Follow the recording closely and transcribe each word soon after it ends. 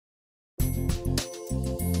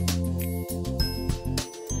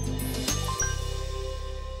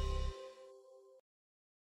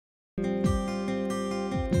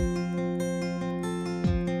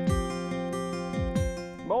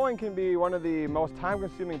Mowing can be one of the most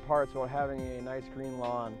time-consuming parts about having a nice green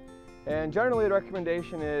lawn. And generally the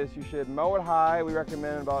recommendation is you should mow it high. We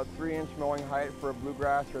recommend about 3-inch mowing height for a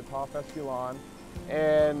bluegrass or a tall fescue lawn.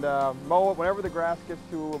 And mow it whenever the grass gets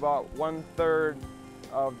to about 1/3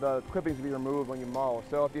 of the clippings to be removed when you mow.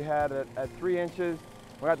 So if you had it at 3 inches,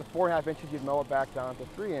 when it got to 4.5 inches, you'd mow it back down to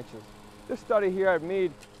 3 inches. This study here I've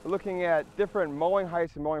made, we're looking at different mowing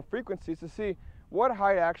heights and mowing frequencies to see what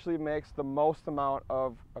height actually makes the most amount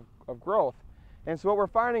of growth. And so what we're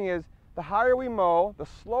finding is the higher we mow, the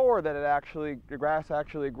slower that the grass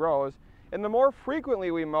actually grows, and the more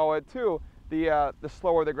frequently we mow it too, the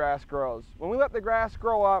slower the grass grows. When we let the grass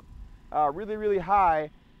grow up really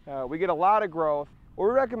high, we get a lot of growth. What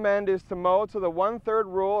we recommend is to mow to the 1/3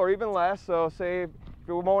 rule or even less. So say if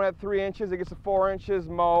you're mowing at 3 inches, it gets to 4 inches,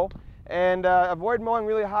 mow. And avoid mowing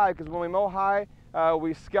really high, because when we mow high,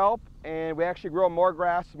 we scalp and we actually grow more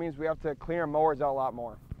grass, which means we have to clean our mowers out a lot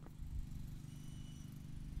more.